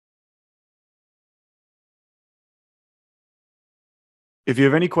if you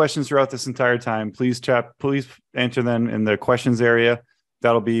have any questions throughout this entire time, please enter them in the questions area.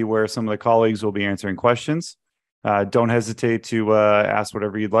 That'll be where some of the colleagues will be answering questions. Don't hesitate to ask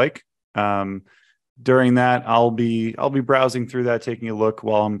whatever you'd like. During that, I'll be browsing through that, taking a look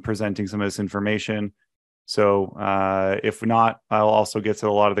while I'm presenting some of this information. So if not, I'll also get to a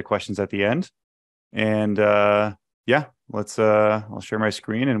lot of the questions at the end. And yeah, I'll share my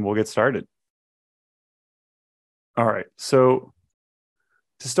screen and we'll get started. All right, so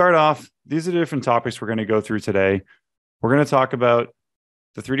to start off, these are the different topics we're going to go through today. We're going to talk about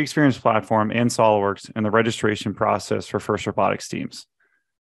the 3D Experience platform and SOLIDWORKS and the registration process for FIRST Robotics teams.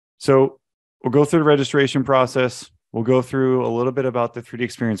 So we'll go through the registration process. We'll go through a little bit about the 3D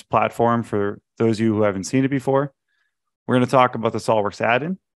Experience platform for those of you who haven't seen it before. We're going to talk about the SOLIDWORKS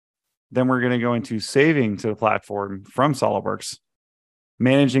add-in. Then we're going to go into saving to the platform from SOLIDWORKS,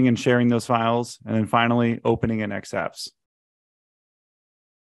 managing and sharing those files, and then finally opening in XApps.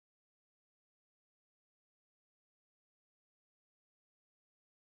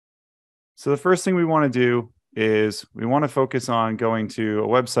 So the first thing we want to do is we want to focus on going to a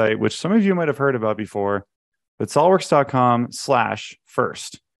website, which some of you might have heard about before, but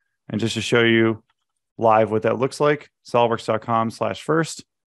solidworks.com/first. And just to show you live what that looks like, solidworks.com/first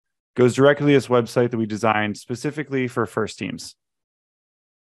goes directly to this website that we designed specifically for FIRST teams.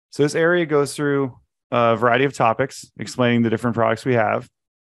 So this area goes through a variety of topics, explaining the different products we have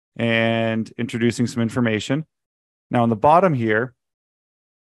and introducing some information. Now on the bottom here,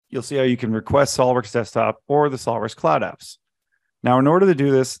 you'll see how you can request SOLIDWORKS Desktop or the SOLIDWORKS Cloud apps. Now, in order to do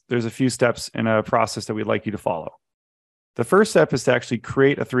this, there's a few steps in a process that we'd like you to follow. The first step is to actually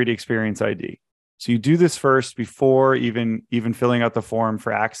create a 3D Experience ID. So you do this first before even filling out the form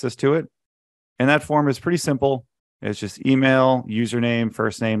for access to it. And that form is pretty simple. It's just email, username,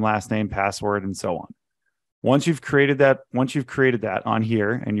 first name, last name, password, and so on. Once you've created that on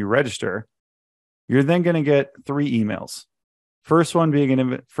here and you register, you're then going to get 3 emails. First one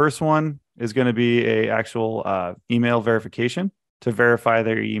is going to be a actual email verification to verify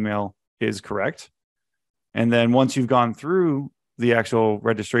that your email is correct. And then once you've gone through the actual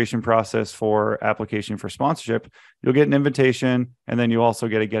registration process for application for sponsorship, you'll get an invitation, and then you also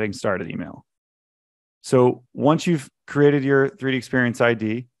get a getting started email. So once you've created your 3D Experience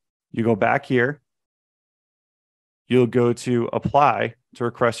ID, you go back here, you'll go to apply to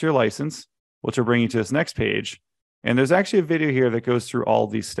request your license, which will bring you to this next page. And there's actually a video here that goes through all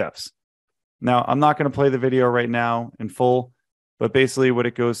these steps. Now, I'm not going to play the video right now in full, but basically what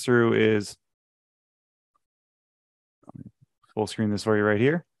it goes through is, full screen this for you right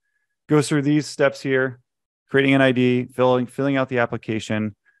here, goes through these steps here, creating an ID, filling out the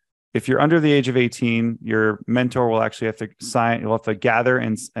application. If you're under the age of 18, your mentor will actually have to you'll have to gather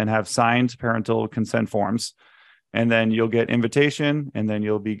and have signed parental consent forms, and then you'll get invitation, and then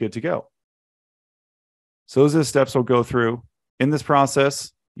you'll be good to go. So those are the steps we'll go through. In this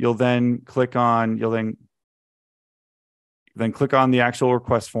process, you'll then click on the actual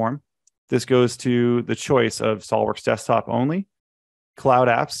request form. This goes to the choice of SOLIDWORKS Desktop only, Cloud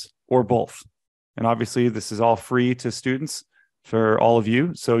apps, or both. And obviously, this is all free to students for all of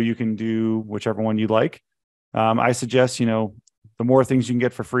you, so you can do whichever one you'd like. I suggest, the more things you can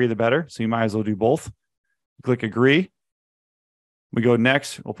get for free, the better. So you might as well do both. Click agree. We go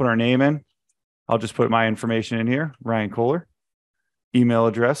next. We'll put our name in. I'll just put my information in here, Ryan Kohler, email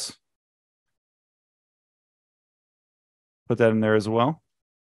address. Put that in there as well.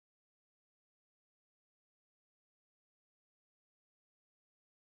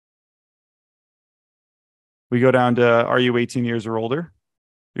 We go down to, are you 18 years or older?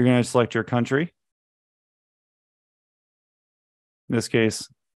 You're going to select your country. In this case,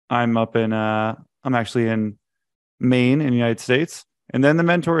 I'm actually in Maine in the United States. And then the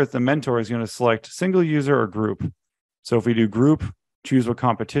mentor is going to select single user or group. So if we do group, choose what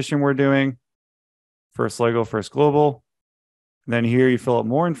competition we're doing. First Lego, first global. And then here you fill out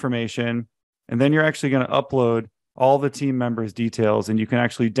more information. And then you're actually going to upload all the team members' details. And you can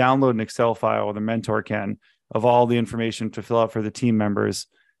actually download an Excel file, or the mentor can, of all the information to fill out for the team members.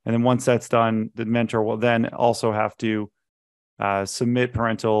 And then once that's done, the mentor will then also have to submit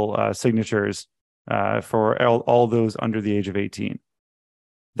parental signatures for all those under the age of 18.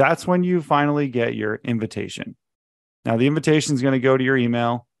 That's when you finally get your invitation. Now, the invitation is going to go to your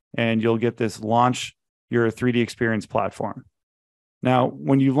email, and you'll get this launch your 3D Experience platform. Now,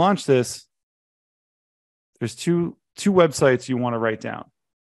 when you launch this, there's two websites you want to write down.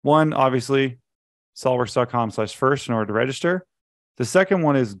 One, obviously, solidworks.com/first in order to register. The second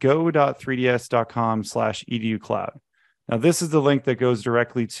one is go.3ds.com/edUcloud. Now, this is the link that goes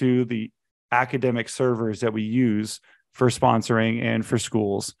directly to the academic servers that we use for sponsoring and for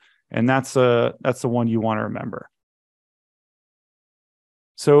schools. And that's the one you want to remember.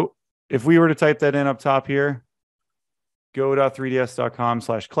 So if we were to type that in up top here,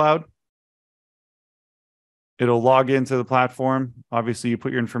 go.3ds.com/cloud, it'll log into the platform. Obviously, you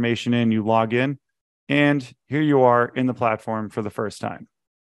put your information in, you log in, and here you are in the platform for the first time.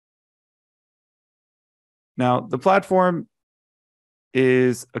 Now, the platform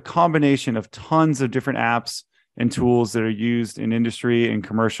is a combination of tons of different apps and tools that are used in industry and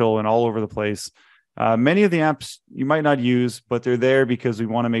commercial and all over the place. Many of the apps you might not use, but they're there because we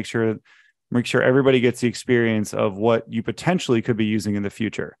want to make sure everybody gets the experience of what you potentially could be using in the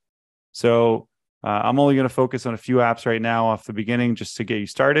future. So I'm only going to focus on a few apps right now off the beginning just to get you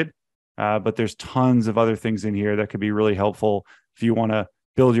started. But there's tons of other things in here that could be really helpful if you want to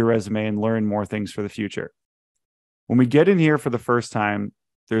build your resume and learn more things for the future. When we get in here for the first time,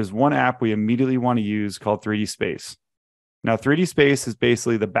 there's one app we immediately want to use called 3D Space. Now, 3D Space is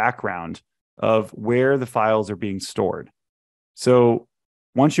basically the background of where the files are being stored. So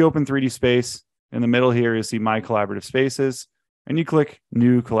once you open 3D Space, in the middle here, you'll see My Collaborative Spaces, and you click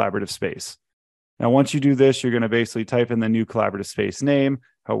New Collaborative Space. Now, once you do this, you're going to basically type in the new collaborative space name,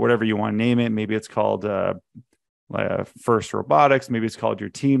 or whatever you want to name it. Maybe it's called First Robotics. Maybe it's called your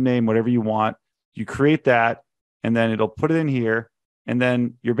team name, whatever you want. You create that, and then it'll put it in here. And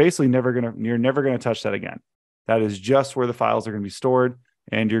then you're basically never going to touch that again. That is just where the files are going to be stored,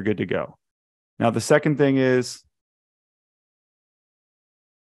 and you're good to go. Now, the second thing is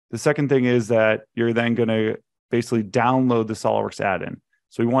that you're then going to basically download the SOLIDWORKS add-in.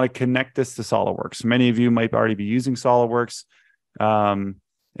 So we want to connect this to SOLIDWORKS. Many of you might already be using SOLIDWORKS,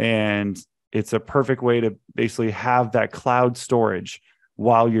 and it's a perfect way to basically have that cloud storage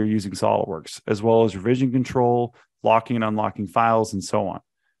while you're using SOLIDWORKS, as well as revision control, locking and unlocking files, and so on.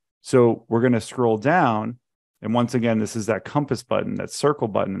 So we're going to scroll down, and once again, this is that compass button, that circle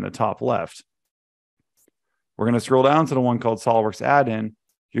button in the top left. We're going to scroll down to the one called SOLIDWORKS add-in.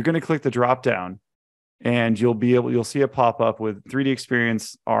 You're going to click the drop down, and you'll see it pop up with 3D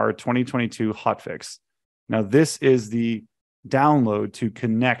Experience R 2022 hotfix. Now, this is the download to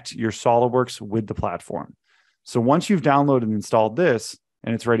connect your SOLIDWORKS with the platform. So once you've downloaded and installed this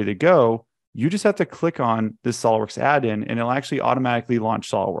and it's ready to go, you just have to click on this SOLIDWORKS add-in, and it'll actually automatically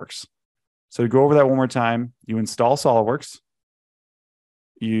launch SOLIDWORKS. So to go over that one more time, you install SOLIDWORKS,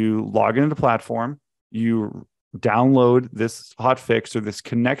 you log into the platform, you download this hotfix or this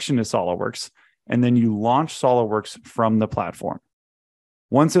connection to SOLIDWORKS, and then you launch SOLIDWORKS from the platform.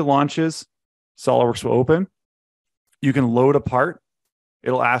 Once it launches, SOLIDWORKS will open. You can load a part.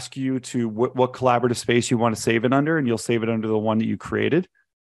 It'll ask you to what collaborative space you want to save it under, and you'll save it under the one that you created.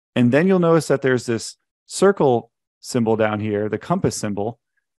 And then you'll notice that there's this circle symbol down here, the compass symbol,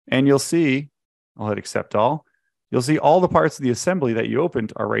 and you'll see, I'll hit accept all. You'll see all the parts of the assembly that you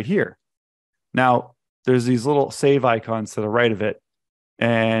opened are right here. Now, there's these little save icons to the right of it.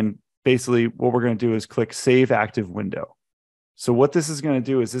 And basically what we're going to do is click Save Active Window. So what this is going to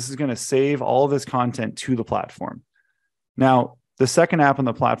do is this is going to save all of this content to the platform. Now, the second app on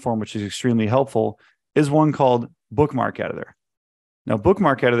the platform, which is extremely helpful, is one called Bookmark Editor. Now,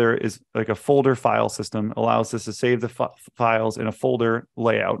 Bookmark Editor is like a folder file system, allows us to save the files in a folder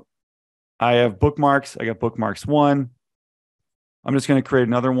layout. I have bookmarks. I got bookmarks 1. I'm just going to create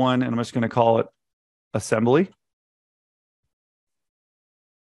another one, and I'm just going to call it Assembly.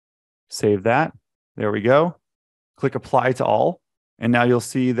 Save that. There we go. Click Apply to All. And now you'll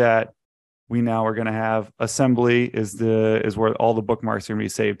see that we now are going to have Assembly is where all the bookmarks are going to be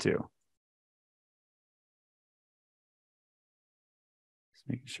saved to. Just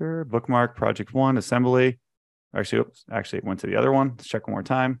making sure. Bookmark, Project 1, Assembly. Actually, it went to the other one. Let's check one more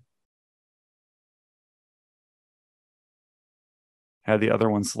time. Had the other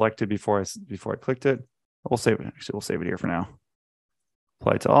one selected before I clicked it. We'll save it. Actually, we'll save it here for now.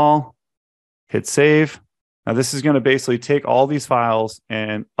 Apply to all. Hit save. Now this is going to basically take all these files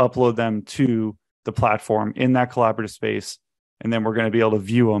and upload them to the platform in that collaborative space, and then we're going to be able to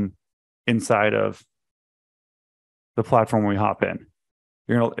view them inside of the platform when we hop in.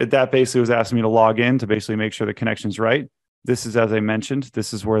 That basically was asking me to log in to basically make sure the connection's right. This is, as I mentioned,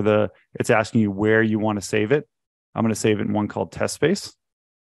 this is where it's asking you where you want to save it. I'm going to save it in one called Test Space.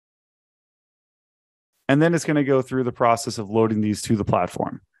 And then it's going to go through the process of loading these to the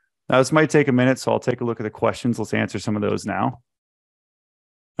platform. Now, this might take a minute, so I'll take a look at the questions. Let's answer some of those now.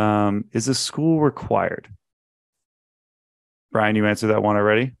 Is a school required? Brian, you answered that one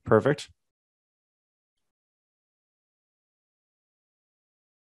already. Perfect.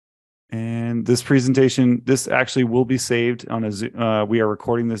 And this presentation, this actually will be saved on a Zoom. We are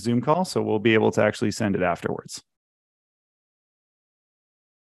recording this Zoom call, so we'll be able to actually send it afterwards.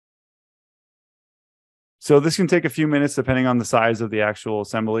 So this can take a few minutes depending on the size of the actual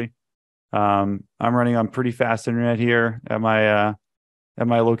assembly. I'm running on pretty fast internet here at my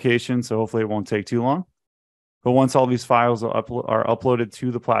location, so hopefully it won't take too long. But once all these files are uploaded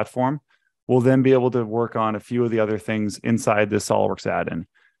to the platform, we'll then be able to work on a few of the other things inside this SOLIDWORKS add-in.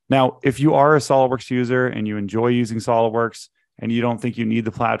 Now, if you are a SOLIDWORKS user and you enjoy using SOLIDWORKS and you don't think you need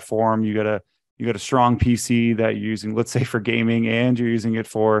the platform, you got a strong PC that you're using, let's say for gaming, and you're using it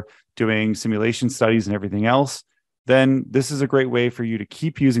for doing simulation studies and everything else, then this is a great way for you to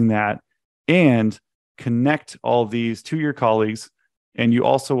keep using that and connect all of these to your colleagues. And you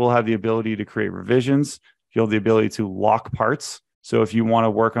also will have the ability to create revisions. You'll have the ability to lock parts. So if you want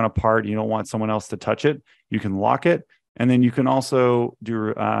to work on a part, you don't want someone else to touch it, you can lock it. And then you can also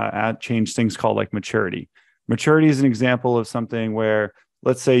do change things called like maturity. Maturity is an example of something where,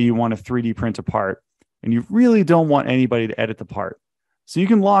 let's say you want to 3D print a part and you really don't want anybody to edit the part. So you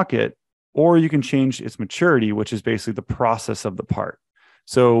can lock it, or you can change its maturity, which is basically the process of the part.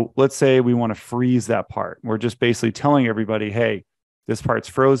 So let's say we want to freeze that part. We're just basically telling everybody, hey, this part's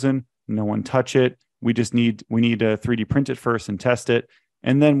frozen, no one touch it. We need to 3D print it first and test it.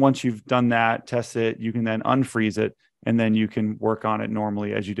 And then once you've done that, test it, you can then unfreeze it, and then you can work on it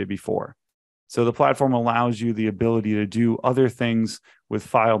normally as you did before. So the platform allows you the ability to do other things with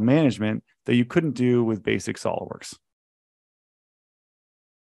file management that you couldn't do with basic SOLIDWORKS.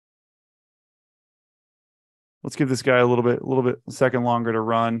 Let's give this guy a little bit second longer to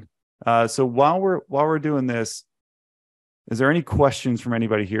run. So while we're doing this, is there any questions from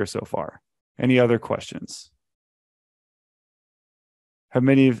anybody here so far? Any other questions?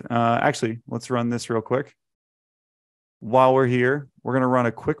 Actually, let's run this real quick. While we're here, we're going to run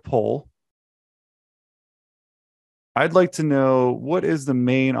a quick poll. I'd like to know, what is the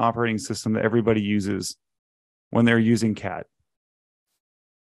main operating system that everybody uses when they're using CAD?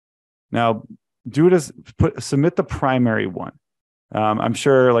 Now, submit the primary one. I'm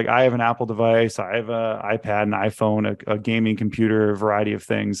sure, like, I have an Apple device, I have an iPad, an iPhone, a gaming computer, a variety of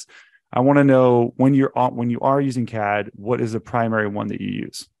things. I want to know, when you are using CAD, what is the primary one that you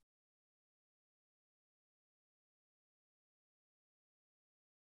use?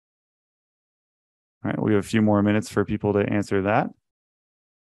 All right, we have a few more minutes for people to answer that.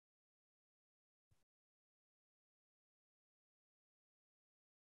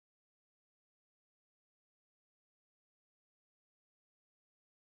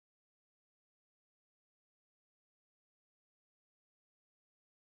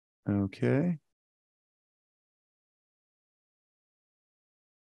 Okay.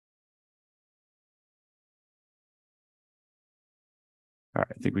 All right,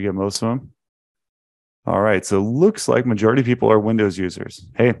 I think we get most of them. All right, so looks like majority of people are Windows users.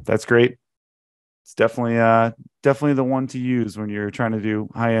 Hey, that's great. It's definitely the one to use when you're trying to do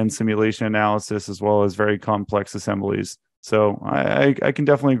high-end simulation analysis as well as very complex assemblies. So I can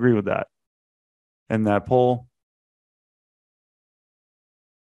definitely agree with that. And that poll.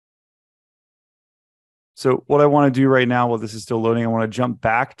 So what I want to do right now, while this is still loading, I want to jump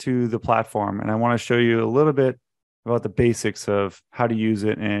back to the platform, and I want to show you a little bit about the basics of how to use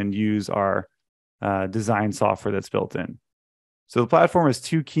it and use our design software that's built in. So the platform has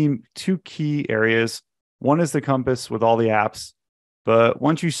two key areas. One is the compass with all the apps, but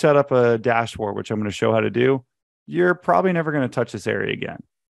once you set up a dashboard, which I'm going to show how to do, you're probably never going to touch this area again.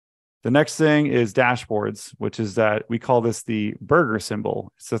 The next thing is dashboards, which is that we call this the burger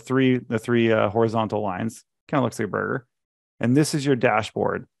symbol. It's the three horizontal lines. Kind of looks like a burger. And this is your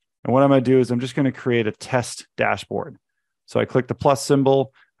dashboard. And what I'm going to do is I'm just going to create a test dashboard. So I click the plus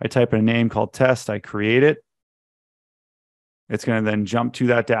symbol. I type in a name called test. I create it. It's going to then jump to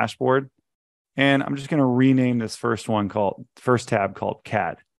that dashboard. And I'm just going to rename this first tab called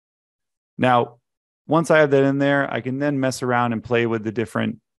CAD. Now, once I have that in there, I can then mess around and play with the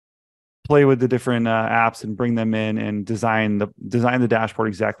different apps and bring them in and design the dashboard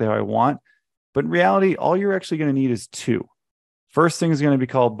exactly how I want. But in reality, all you're actually going to need is two. First thing is going to be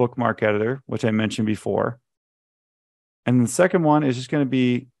called Bookmark Editor, which I mentioned before. And the second one is just going to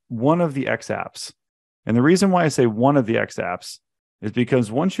be one of the X apps. And the reason why I say one of the X apps is because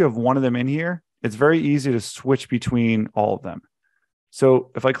once you have one of them in here, it's very easy to switch between all of them.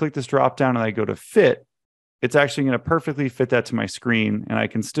 So if I click this drop down and I go to fit, it's actually going to perfectly fit that to my screen, and I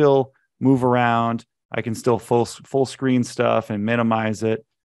can still move around. I can still full screen stuff and minimize it,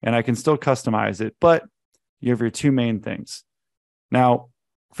 and I can still customize it. But you have your two main things. Now,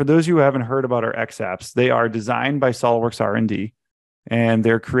 for those of you who haven't heard about our X apps, they are designed by SOLIDWORKS R&D, and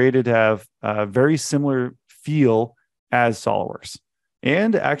they're created to have a very similar feel as SOLIDWORKS,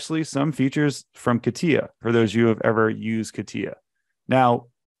 and actually some features from CATIA, for those of you who have ever used CATIA. Now,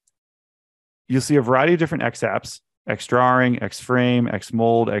 you'll see a variety of different X apps: X drawing, X frame, X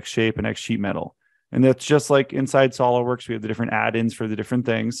mold, X shape, and X sheet metal. And that's just like inside SOLIDWORKS. We have the different add-ins for the different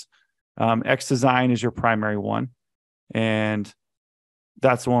things. X Design is your primary one, and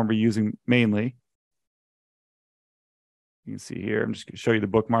that's the one we're using mainly. You can see here, I'm just going to show you the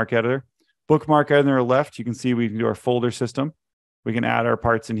bookmark editor. Bookmark editor on the left, you can see we can do our folder system. We can add our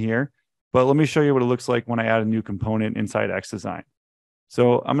parts in here. But let me show you what it looks like when I add a new component inside X Design.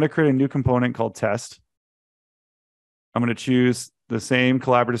 So I'm going to create a new component called test. I'm going to choose the same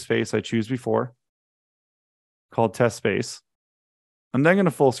collaborative space I choose before, called test space. I'm then going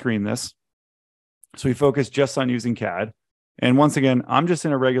to full screen this. So we focus just on using CAD. And once again, I'm just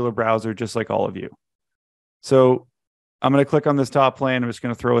in a regular browser, just like all of you. So I'm going to click on this top plane. I'm just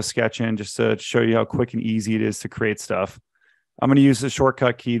going to throw a sketch in just to show you how quick and easy it is to create stuff. I'm going to use the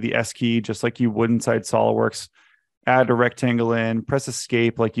shortcut key, the S key, just like you would inside SOLIDWORKS. Add a rectangle in, press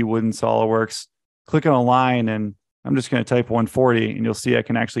escape like you would in SOLIDWORKS. Click on a line, and I'm just going to type 140, and you'll see I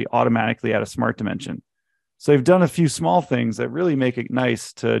can actually automatically add a smart dimension. So I've done a few small things that really make it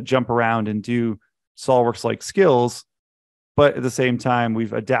nice to jump around and do SOLIDWORKS-like skills, but at the same time,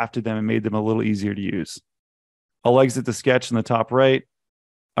 we've adapted them and made them a little easier to use. I'll exit the sketch in the top right.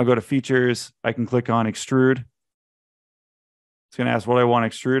 I'll go to features. I can click on extrude. It's going to ask what I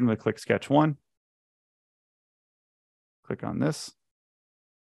want to extrude. I'm going to click sketch 1. Click on this.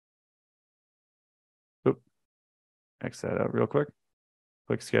 Oop. X that out real quick.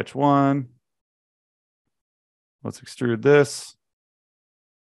 Click sketch 1. Let's extrude this.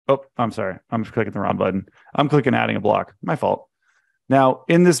 Oh, I'm sorry. I'm clicking the wrong button. I'm clicking adding a block. My fault. Now,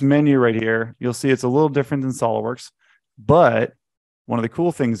 in this menu right here, you'll see it's a little different than SOLIDWORKS. But one of the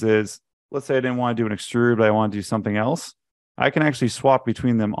cool things is, let's say I didn't want to do an extrude, but I want to do something else. I can actually swap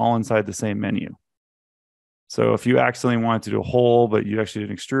between them all inside the same menu. So if you accidentally wanted to do a hole, but you actually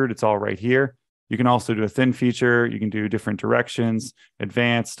did an extrude, it's all right here. You can also do a thin feature. You can do different directions,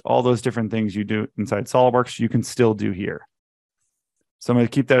 advanced, all those different things you do inside SOLIDWORKS, you can still do here. So I'm going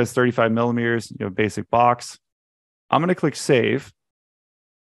to keep that as 35 millimeters, basic box. I'm going to click save.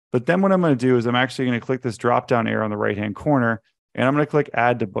 But then what I'm going to do is I'm actually going to click this drop-down arrow on the right-hand corner, and I'm going to click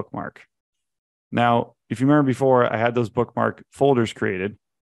add to bookmark. Now, if you remember before, I had those bookmark folders created.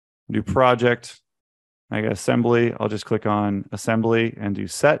 Do project, I got assembly. I'll just click on assembly and do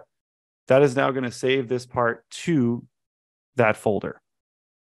set. That is now going to save this part to that folder.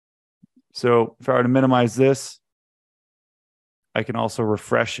 So if I were to minimize this, I can also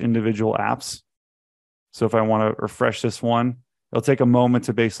refresh individual apps. So if I want to refresh this one, it'll take a moment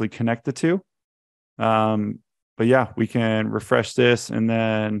to basically connect the two. But yeah, we can refresh this, and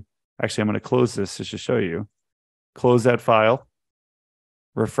then actually I'm going to close this just to show you. Close that file,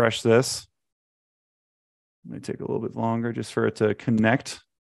 refresh this. It may take a little bit longer just for it to connect.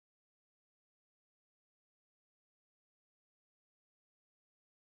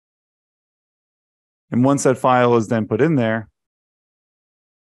 And once that file is then put in there,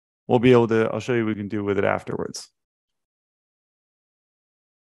 we'll be able to, I'll show you what we can do with it afterwards.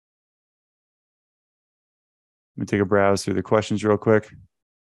 Let me take a browse through the questions real quick.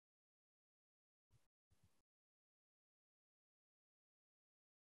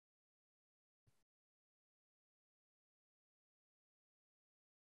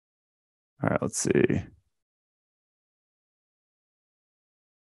 All right, let's see.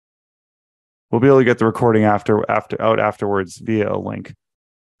 We'll be able to get the recording out afterwards via a link.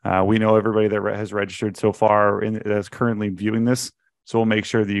 We know everybody that has registered so far that is currently viewing this, so we'll make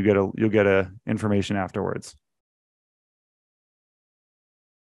sure that you'll get information afterwards.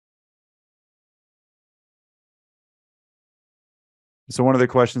 So one of the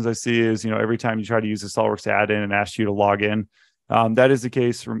questions I see is, every time you try to use the SOLIDWORKS add-in and ask you to log in, that is the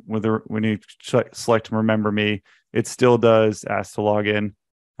case when you select Remember Me. It still does ask to log in.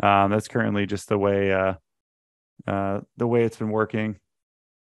 That's currently just the way it's been working,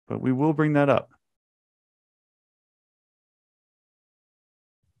 but we will bring that up.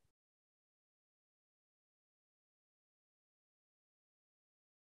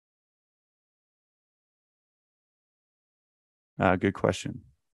 Good question.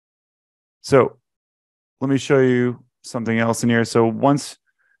 So let me show you something else in here. So once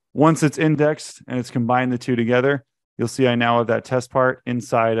it's indexed and it's combined the two together, you'll see I now have that test part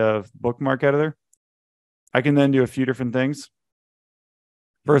inside of bookmark editor. I can then do a few different things.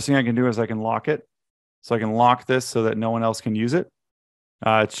 First thing I can do is I can lock it. So I can lock this so that no one else can use it.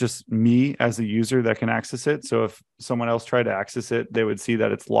 It's just me as a user that can access it. So if someone else tried to access it, they would see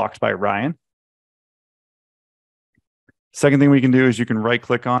that it's locked by Ryan. Second thing we can do is you can right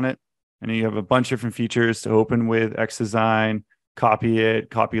click on it, and you have a bunch of different features to open with X Design, copy it,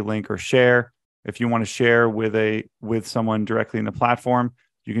 copy a link, or share. If you want to share with someone directly in the platform,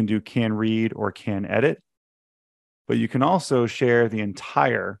 you can do can read or can edit. But you can also share the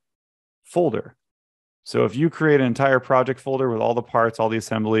entire folder. So if you create an entire project folder with all the parts, all the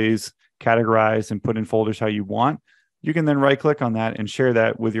assemblies, categorized and put in folders how you want, you can then right-click on that and share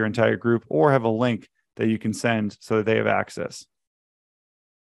that with your entire group, or have a link that you can send so that they have access.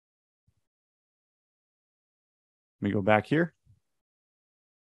 Let me go back here.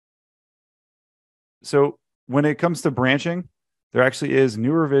 So when it comes to branching, there actually is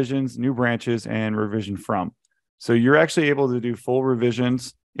new revisions, new branches, and revision from. So you're actually able to do full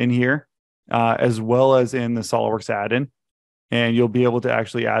revisions in here, as well as in the SOLIDWORKS add-in, and you'll be able to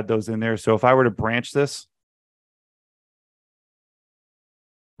actually add those in there. So if I were to branch this,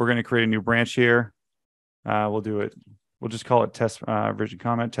 we're going to create a new branch here. We'll just call it test version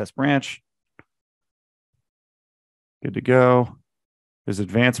comment, test branch. Good to go. There's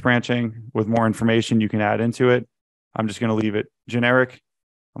advanced branching with more information you can add into it. I'm just going to leave it generic.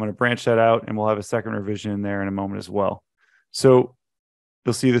 I'm going to branch that out, and we'll have a second revision in there in a moment as well. So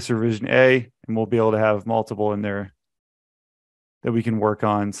you'll see this revision A, and we'll be able to have multiple in there that we can work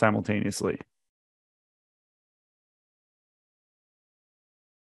on simultaneously.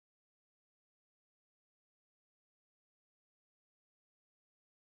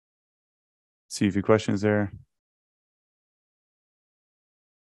 See a few questions there.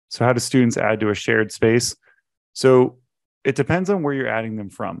 So how do students add to a shared space? So it depends on where you're adding them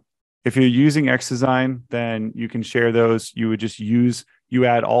from. If you're using XDesign, then you can share those. You would just you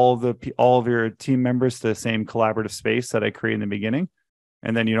add all of your team members to the same collaborative space that I created in the beginning,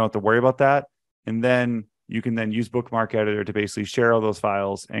 and then you don't have to worry about that. And then you can then use Bookmark Editor to basically share all those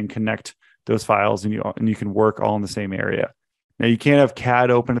files and connect those files, and you can work all in the same area. Now you can't have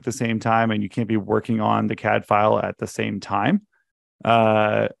CAD open at the same time, and you can't be working on the CAD file at the same time.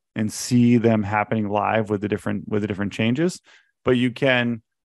 And see them happening live with the different changes, but you can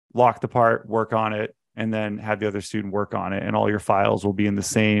lock the part, work on it, and then have the other student work on it, and all your files will be in the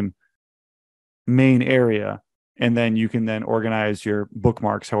same main area, and then you can then organize your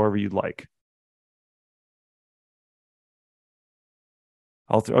bookmarks however you'd like.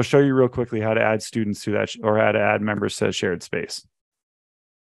 I'll show you real quickly how to add students to that, or how to add members to a shared space.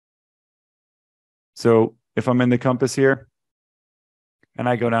 So if I'm in the compass here, and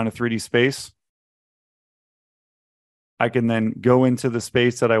I go down to 3D space, I can then go into the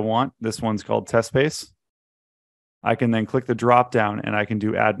space that I want. This one's called test space. I can then click the drop down, and I can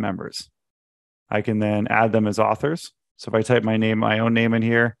do add members. I can then add them as authors. So if I type my own name in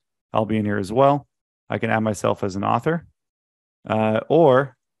here, I'll be in here as well. I can add myself as an author,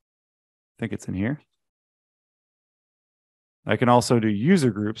 or I think it's in here. I can also do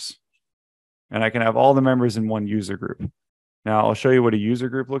user groups, and I can have all the members in one user group. Now I'll show you what a user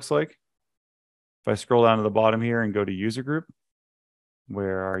group looks like. If I scroll down to the bottom here and go to user group,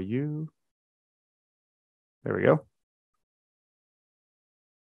 where are you? There we go.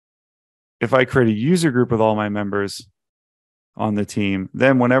 If I create a user group with all my members on the team,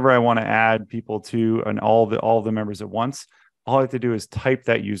 then whenever I want to add people to all the members at once, all I have to do is type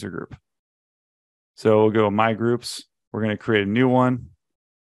that user group. So we'll go my groups. We're going to create a new one.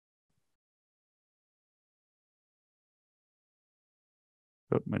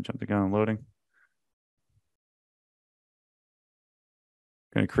 Oh, I jumped the gun on loading.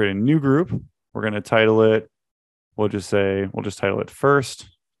 Going to create a new group. We're going to title it. We'll just title it first.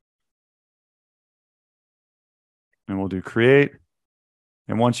 And we'll do create.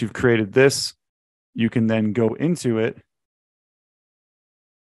 And once you've created this, you can then go into it.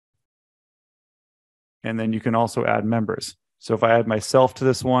 And then you can also add members. So if I add myself to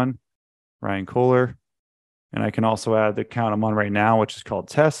this one, Ryan Kohler, and I can also add the account I'm on right now, which is called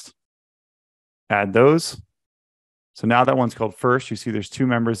test. Add those. So now that one's called first. You see there's 2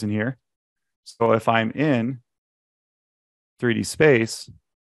 members in here. So if I'm in 3D space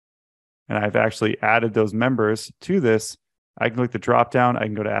and I've actually added those members to this, I can click the drop down. I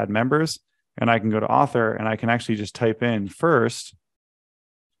can go to add members, and I can go to author, and I can actually just type in first,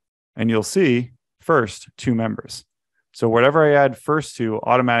 and you'll see first 2 members. So whatever I add first to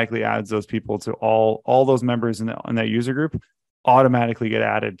automatically adds those people to all those members in that user group automatically get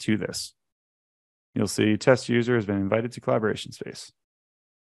added to this. You'll see test user has been invited to collaboration space.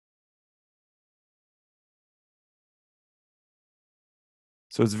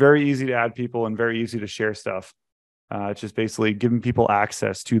 So it's very easy to add people and very easy to share stuff. It's just basically giving people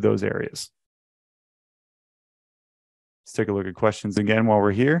access to those areas. Let's take a look at questions again while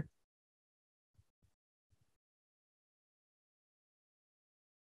we're here.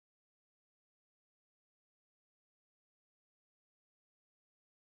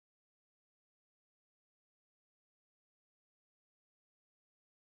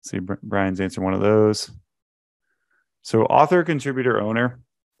 See, Brian's answering one of those. So author, contributor, owner.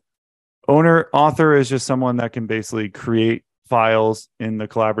 Author is just someone that can basically create files in the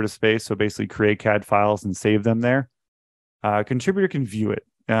collaborative space. So basically create CAD files and save them there. Contributor can view it.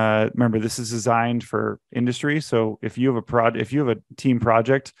 Remember, this is designed for industry. So if you have a team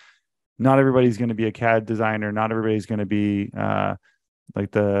project, not everybody's going to be a CAD designer. Not everybody's going to be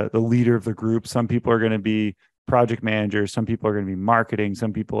like the leader of the group. Some people are going to be project managers. Some people are going to be marketing.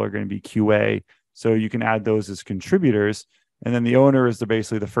 Some people are going to be QA. So you can add those as contributors. And then the owner is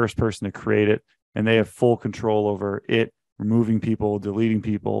basically the first person to create it. And they have full control over it, removing people, deleting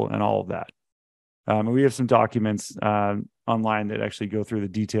people, and all of that. And we have some documents online that actually go through the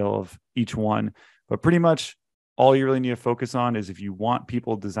detail of each one. But pretty much all you really need to focus on is if you want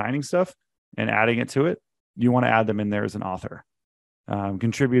people designing stuff and adding it to it, you want to add them in there as an author.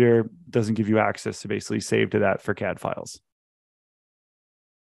 Contributor doesn't give you access to basically save to that for CAD files.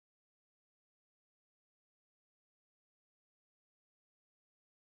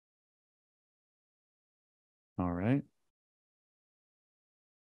 All right.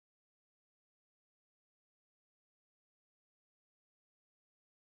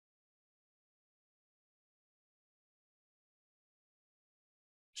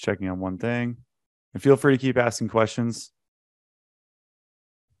 Just checking on one thing. And feel free to keep asking questions.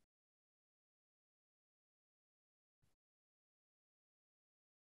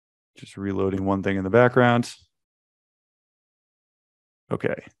 Just reloading one thing in the background.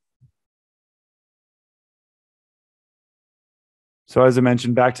 Okay. So as I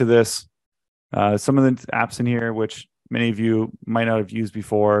mentioned, back to this, some of the apps in here, which many of you might not have used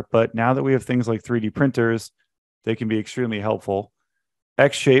before, but now that we have things like 3D printers, they can be extremely helpful.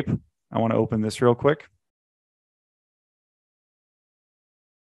 X-Shape, I want to open this real quick.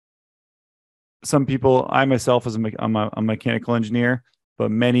 Some people, I myself, I'm a mechanical engineer, but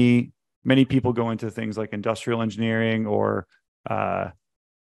many people go into things like industrial engineering or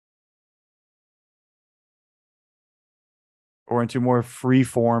into more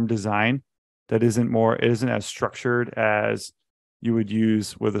free-form design that isn't as structured as you would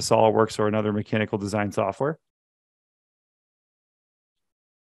use with a SOLIDWORKS or another mechanical design software.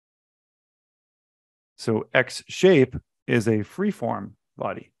 So X-Shape is a free-form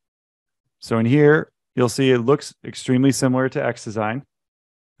body. So in here, you'll see it looks extremely similar to X-Design.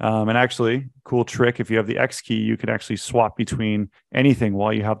 And actually, cool trick, if you have the X key, you can actually swap between anything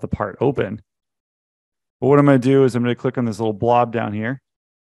while you have the part open. But what I'm going to do is I'm going to click on this little blob down here,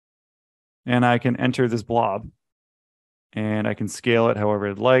 and I can enter this blob, and I can scale it however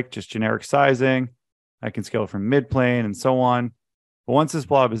I'd like, just generic sizing. I can scale it from mid-plane and so on. But once this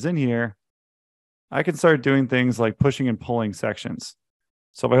blob is in here, I can start doing things like pushing and pulling sections.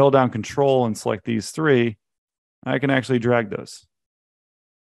 So if I hold down Control and select these three, I can actually drag those.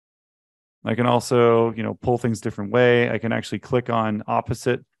 I can also, pull things a different way. I can actually click on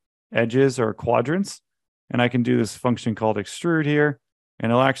opposite edges or quadrants, and I can do this function called extrude here.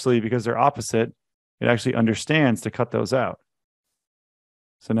 And it'll actually, because they're opposite, it actually understands to cut those out.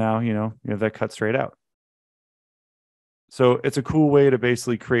 So now, you have that cut straight out. So it's a cool way to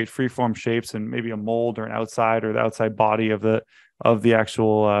basically create freeform shapes and maybe a mold or an outside or the outside body of the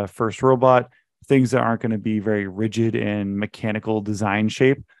actual first robot, things that aren't going to be very rigid in mechanical design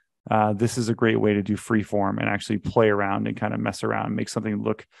shape. This is a great way to do freeform and actually play around and kind of mess around and make something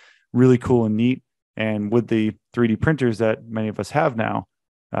look really cool and neat. And with the 3D printers that many of us have now,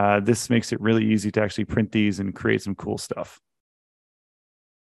 this makes it really easy to actually print these and create some cool stuff.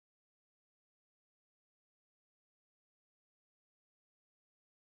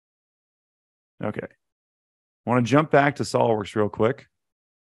 Okay. I want to jump back to SOLIDWORKS real quick.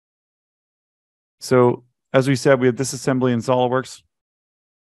 So as we said, we have this assembly in SOLIDWORKS.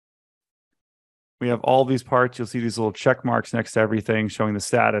 We have all these parts. You'll see these little check marks next to everything showing the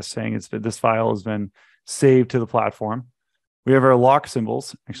status, saying this file has been saved to the platform. We have our lock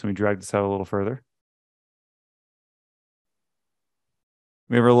symbols. Actually, let me drag this out a little further.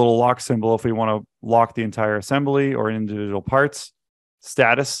 We have our little lock symbol if we want to lock the entire assembly or individual parts.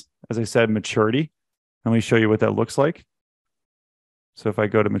 Status, as I said, maturity. Let me show you what that looks like. So if I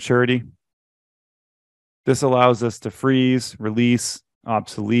go to maturity, this allows us to freeze, release,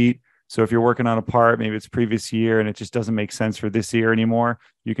 obsolete. So if you're working on a part, maybe it's previous year and it just doesn't make sense for this year anymore,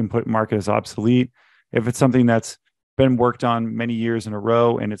 you can mark it as obsolete. If it's something that's been worked on many years in a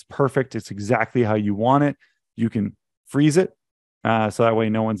row and it's perfect, it's exactly how you want it, you can freeze it. So that way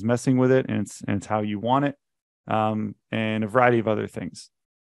no one's messing with it and it's how you want it. And a variety of other things.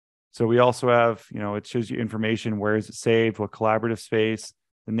 So we also have, it shows you information, where is it saved, what collaborative space,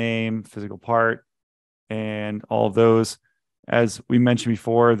 the name, physical part, and all of those. As we mentioned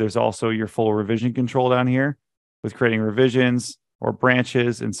before, there's also your full revision control down here with creating revisions or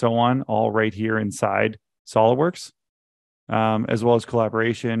branches and so on, all right here inside SOLIDWORKS, as well as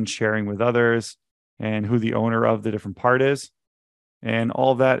collaboration, sharing with others, and who the owner of the different part is. And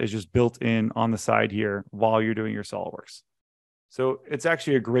all of that is just built in on the side here while you're doing your SOLIDWORKS. So it's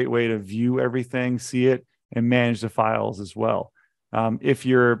actually a great way to view everything, see it, and manage the files as well.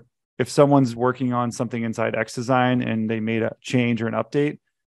 If someone's working on something inside X Design and they made a change or an update,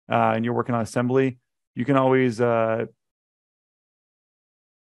 and you're working on assembly, you can always, where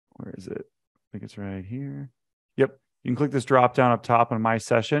is it? I think it's right here. Yep. You can click this drop down up top on My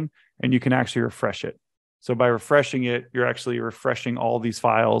Session, and you can actually refresh it. So by refreshing it, you're actually refreshing all these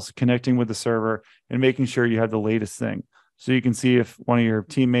files, connecting with the server, and making sure you have the latest thing. So you can see if one of your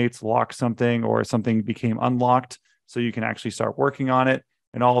teammates locked something or something became unlocked, so you can actually start working on it.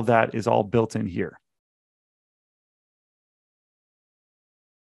 And all of that is all built in here.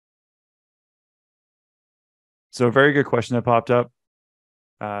 So a very good question that popped up.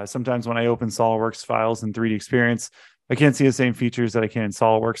 Sometimes when I open SOLIDWORKS files in 3D Experience, I can't see the same features that I can in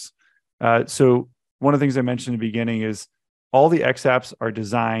SOLIDWORKS. So one of the things I mentioned in the beginning is all the X apps are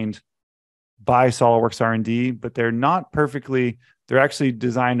designed by SOLIDWORKS R&D, but they're not perfectly, they're actually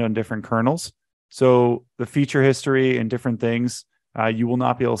designed on different kernels. So the feature history and different things, you will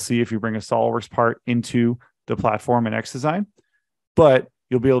not be able to see if you bring a SOLIDWORKS part into the platform in X Design, but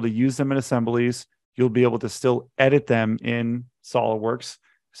you'll be able to use them in assemblies. You'll be able to still edit them in SOLIDWORKS.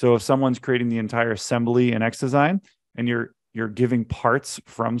 So if someone's creating the entire assembly in X Design and you're giving parts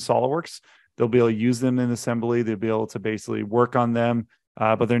from SOLIDWORKS, they'll be able to use them in assembly. They'll be able to basically work on them,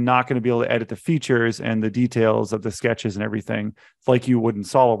 but they're not going to be able to edit the features and the details of the sketches and everything like you would in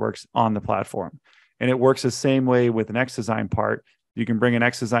SOLIDWORKS on the platform. And it works the same way with an X Design part. You can bring an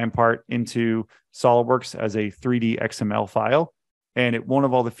X Design part into SOLIDWORKS as a 3D XML file, and it won't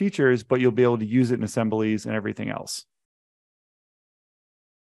have all the features, but you'll be able to use it in assemblies and everything else.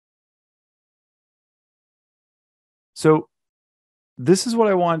 So this is what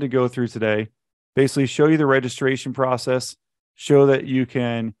I wanted to go through today. Basically show you the registration process, show that you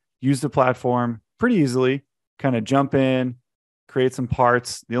can use the platform pretty easily, kind of jump in, create some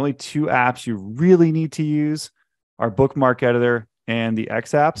parts. The only two apps you really need to use are Bookmark Editor and the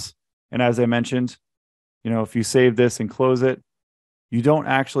X apps. And as I mentioned, if you save this and close it, you don't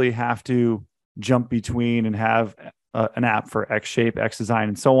actually have to jump between and have an app for X Shape, X Design,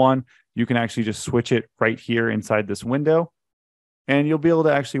 and so on. You can actually just switch it right here inside this window, and you'll be able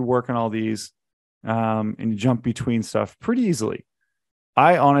to actually work on all these and jump between stuff pretty easily.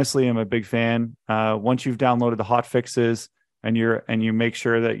 I honestly am a big fan. Once you've downloaded the hot fixes and you make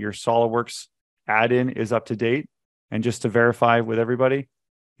sure that your SOLIDWORKS add-in is up to date, and just to verify with everybody,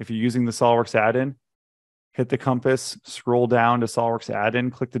 if you're using the SOLIDWORKS add-in, hit the compass, scroll down to SOLIDWORKS add-in,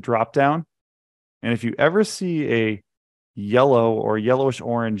 click the drop down. And if you ever see a yellow or yellowish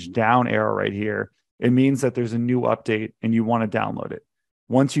orange down arrow right here, it means that there's a new update and you want to download it.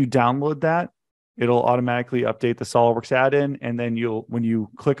 Once you download that, it'll automatically update the SOLIDWORKS add-in. And then when you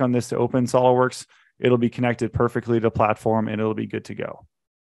click on this to open SOLIDWORKS, it'll be connected perfectly to the platform and it'll be good to go.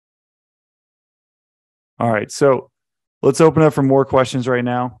 All right, so let's open up for more questions right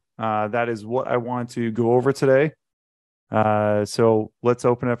now. That is what I want to go over today. So let's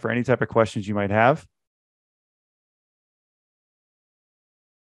open up for any type of questions you might have.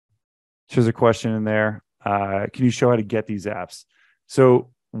 There's a question in there. Can you show how to get these apps?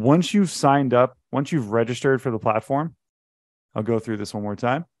 So once you've signed up, once you've registered for the platform, I'll go through this one more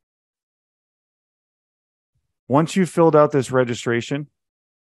time. Once you've filled out this registration,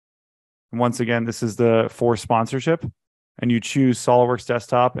 and once again, this is for sponsorship, and you choose SOLIDWORKS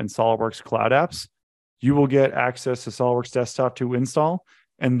Desktop and SOLIDWORKS Cloud apps, you will get access to SOLIDWORKS Desktop to install,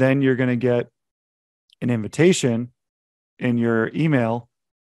 and then you're going to get an invitation in your email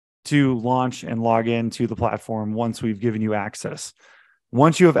to launch and log into the platform once we've given you access.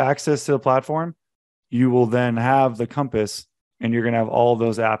 Once you have access to the platform, you will then have the compass, and you're going to have all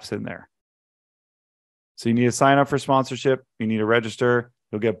those apps in there. So you need to sign up for sponsorship. You need to register.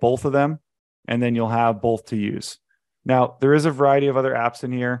 You'll get both of them, and then you'll have both to use. Now, there is a variety of other apps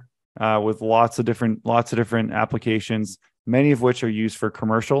in here with lots of different applications, many of which are used for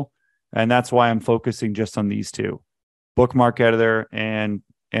commercial, and that's why I'm focusing just on these two: Bookmark Editor and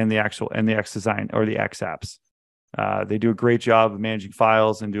the X Design or the X apps. They do a great job of managing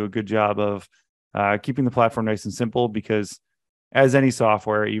files and do a good job of keeping the platform nice and simple, because as any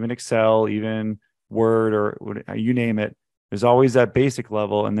software, even Excel, even Word, or you name it, there's always that basic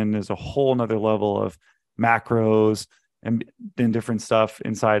level, and then there's a whole nother level of macros and different stuff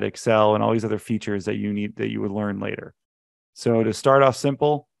inside Excel and all these other features that you would learn later. So to start off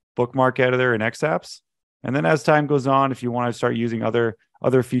simple, bookmark editor and XApps. And then as time goes on, if you want to start using other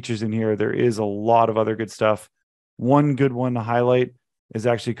features in here, there is a lot of other good stuff. One good one to highlight is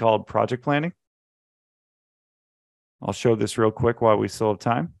actually called project planning. I'll show this real quick while we still have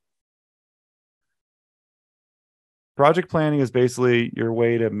time. Project planning is basically your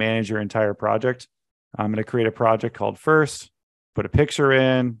way to manage your entire project. I'm going to create a project called First, put a picture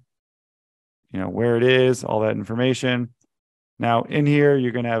in, where it is, all that information. Now in here,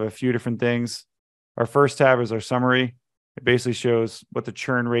 you're going to have a few different things. Our first tab is our summary. It basically shows what the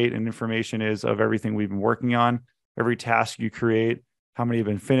churn rate and information is of everything we've been working on, every task you create, how many have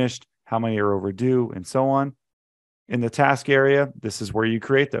been finished, how many are overdue, and so on. In the task area, this is where you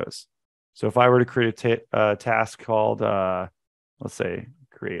create those. So if I were to create a task called, let's say,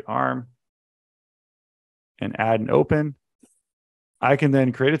 create ARM and add and open, I can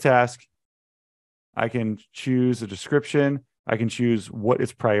then create a task. I can choose a description. I can choose what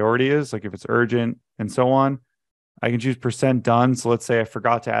its priority is, like if it's urgent and so on. I can choose % done. So let's say I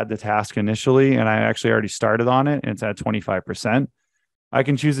forgot to add the task initially and I actually already started on it and it's at 25%. I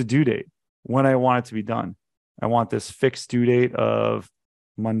can choose a due date, when I want it to be done. I want this fixed due date of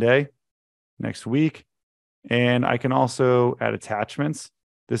Monday next week. And I can also add attachments.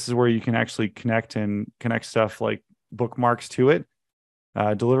 This is where you can actually connect stuff like bookmarks to it,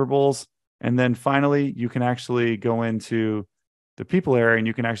 deliverables. And then finally, you can actually go into the people area and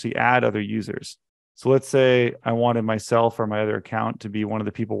you can actually add other users. So let's say I wanted myself or my other account to be one of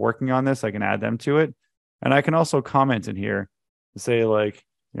the people working on this. I can add them to it. And I can also comment in here to say like,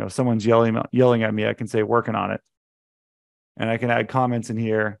 if someone's yelling at me, I can say working on it. And I can add comments in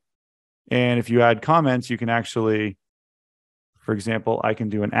here. And if you add comments, you can actually, for example, I can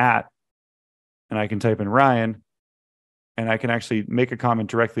do an @ and I can type in Ryan and I can actually make a comment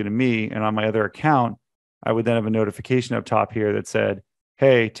directly to me. And on my other account, I would then have a notification up top here that said,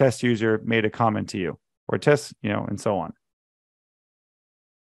 hey, test user made a comment to you, or test, and so on.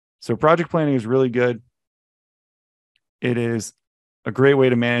 So project planning is really good. It is a great way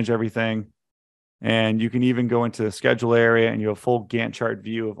to manage everything. And you can even go into the schedule area and you have a full Gantt chart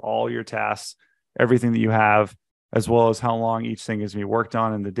view of all your tasks, everything that you have, as well as how long each thing is to be worked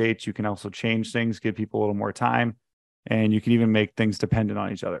on and the dates. You can also change things, give people a little more time, and you can even make things dependent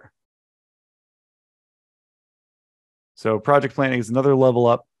on each other. So project planning is another level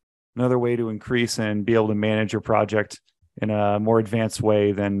up, another way to increase and be able to manage your project in a more advanced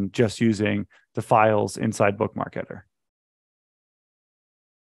way than just using the files inside Bookmark Editor.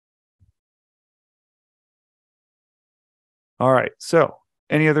 All right, so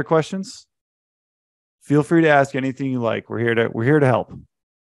any other questions? Feel free to ask anything you like. We're here to help.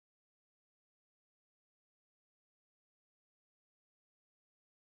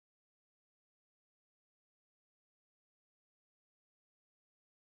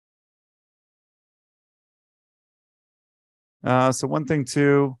 So one thing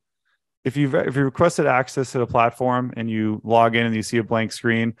too, if you requested access to the platform and you log in and you see a blank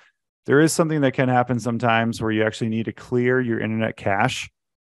screen, there is something that can happen sometimes where you actually need to clear your internet cache,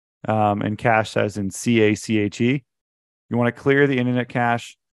 and cache as in CACHE. You want to clear the internet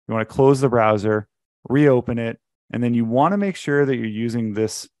cache. You want to close the browser, reopen it, and then you want to make sure that you're using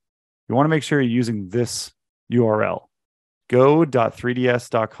this. You want to make sure you're using this URL,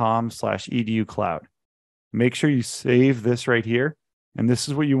 go.3ds.com/educloud. Make sure you save this right here. And this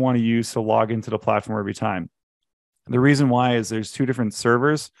is what you want to use to log into the platform every time. The reason why is there's two different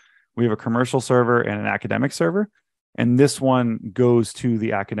servers. We have a commercial server and an academic server. And this one goes to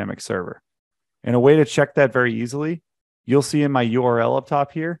the academic server. And a way to check that very easily, you'll see in my URL up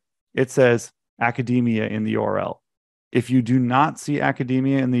top here, it says academia in the URL. If you do not see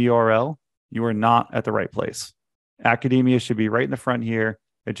academia in the URL, you are not at the right place. Academia should be right in the front here.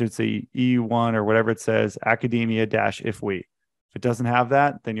 It should say EU1 or whatever it says, academia-if we. If it doesn't have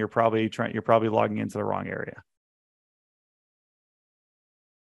that, then you're probably logging into the wrong area.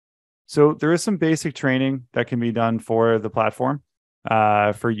 So there is some basic training that can be done for the platform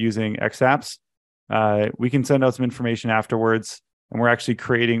for using XApps. We can send out some information afterwards, and we're actually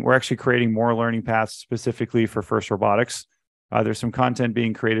creating more learning paths specifically for FIRST Robotics. There's some content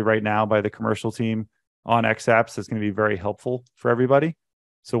being created right now by the commercial team on XApps that's going to be very helpful for everybody.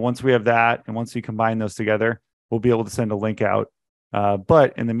 So once we have that, and once we combine those together, we'll be able to send a link out.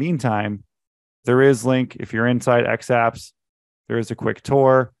 But in the meantime, there is link. If you're inside XApps, there is a quick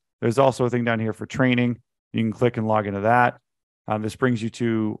tour. There's also a thing down here for training. You can click and log into that. This brings you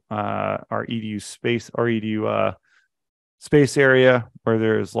to our EDU space area where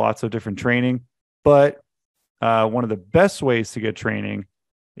there's lots of different training. But one of the best ways to get training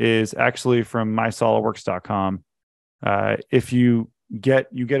is actually from mysolidworks.com. If you get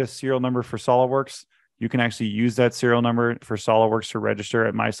a serial number for SOLIDWORKS, you can actually use that serial number for SOLIDWORKS to register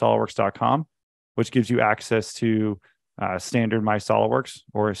at mysolidworks.com, which gives you access to standard MySolidWorks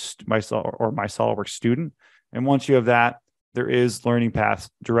or my SolidWorks student. And once you have that, there is learning paths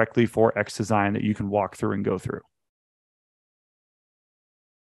directly for X Design that you can walk through and go through.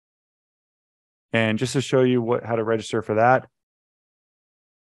 And just to show you how to register for that,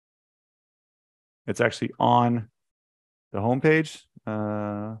 it's actually on the homepage.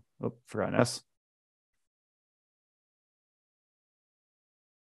 Forgot an S.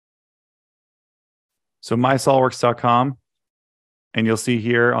 So mysolidworks.com, and you'll see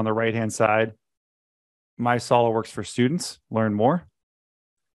here on the right-hand side, My SolidWorks for Students, learn more.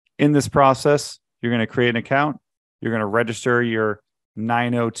 In this process, you're going to create an account. You're going to register your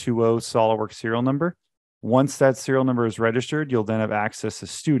 9020 SolidWorks serial number. Once that serial number is registered, you'll then have access to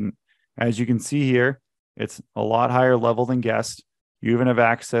student. As you can see here, it's a lot higher level than guest. You even have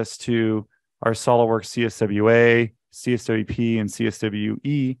access to our SolidWorks CSWA, CSWP, and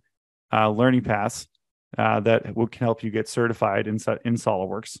CSWE learning paths that can help you get certified in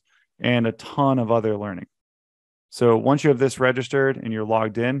SolidWorks, and a ton of other learning. So once you have this registered and you're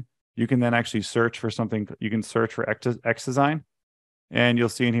logged in, you can then actually search for something. You can search for X Design, and you'll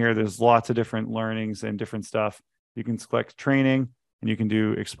see in here there's lots of different learnings and different stuff. You can select training, and you can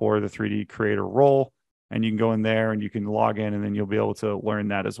do explore the 3D creator role, and you can go in there and you can log in, and then you'll be able to learn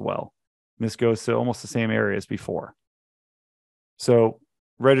that as well. And this goes to almost the same area as before. So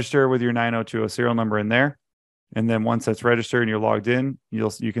register with your 9020 serial number in there. And then once that's registered and you're logged in,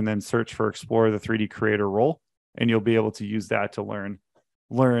 you can then search for explore the 3D creator role, and you'll be able to use that to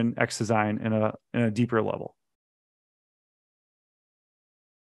learn X Design in a deeper level.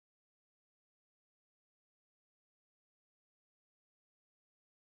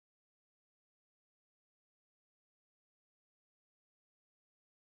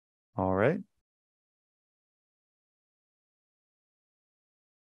 All right.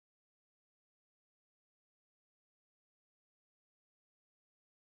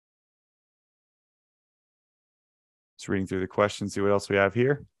 Just reading through the questions, see what else we have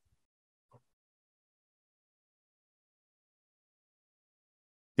here.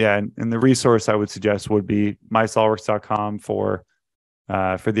 Yeah, and the resource I would suggest would be mysolidworks.com for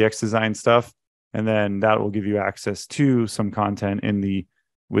the X Design stuff, and then that will give you access to some content in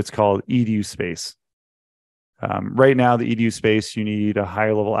what's called edu space. Right now, the edu space, you need a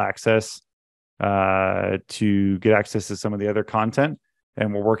higher level access to get access to some of the other content,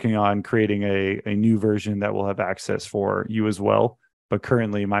 and we're working on creating a new version that will have access for you as well. But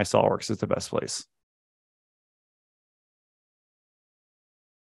currently, mySolidWorks is the best place.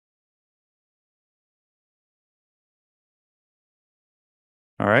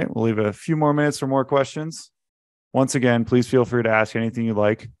 All right, we'll leave a few more minutes for more questions. Once again, please feel free to ask anything you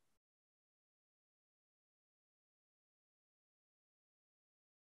like.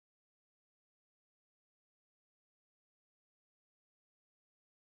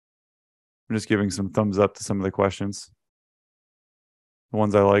 I'm just giving some thumbs up to some of the questions, the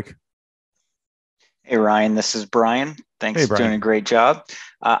ones I like. Hey, Ryan, this is Brian. Thanks for doing a great job.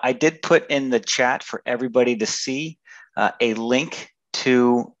 I did put in the chat for everybody to see a link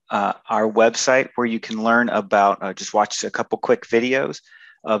to our website where you can learn about, just watch a couple quick videos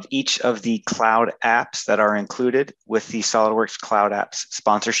of each of the cloud apps that are included with the SOLIDWORKS Cloud Apps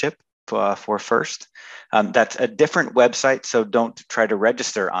sponsorship for FIRST. That's a different website, so don't try to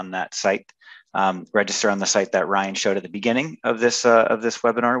register on that site. Register on the site that Ryan showed at the beginning of this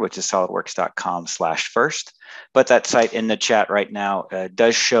webinar, which is solidworks.com/first. But that site in the chat right now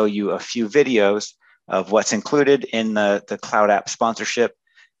does show you a few videos of what's included in the Cloud App sponsorship: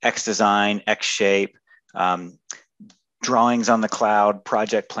 X Design, X Shape, drawings on the cloud,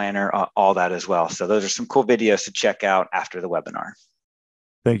 project planner, all that as well. So those are some cool videos to check out after the webinar.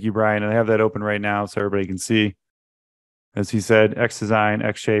 Thank you, Brian. And I have that open right now so everybody can see. As he said, X Design,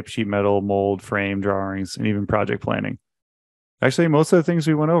 X Shape, sheet metal, mold, frame, drawings, and even project planning. Actually, most of the things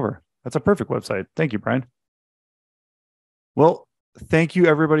we went over. That's a perfect website. Thank you, Brian. Well, thank you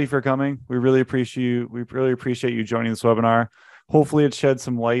everybody for coming. We really appreciate you joining this webinar. Hopefully it shed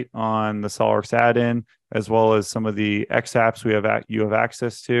some light on the SOLIDWORKS add-in, as well as some of the X apps you have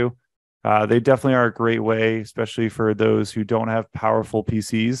access to. They definitely are a great way, especially for those who don't have powerful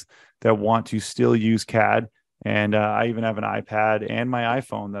PCs that want to still use CAD. And I even have an iPad and my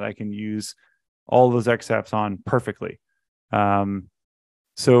iPhone that I can use all those X apps on perfectly.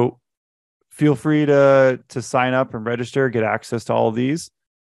 So feel free to sign up and register, get access to all of these.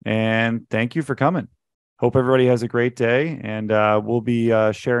 And thank you for coming. Hope everybody has a great day. And we'll be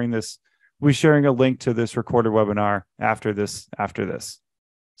sharing this we'll be sharing a link to this recorded webinar after this.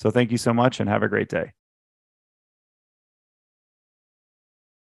 So thank you so much and have a great day.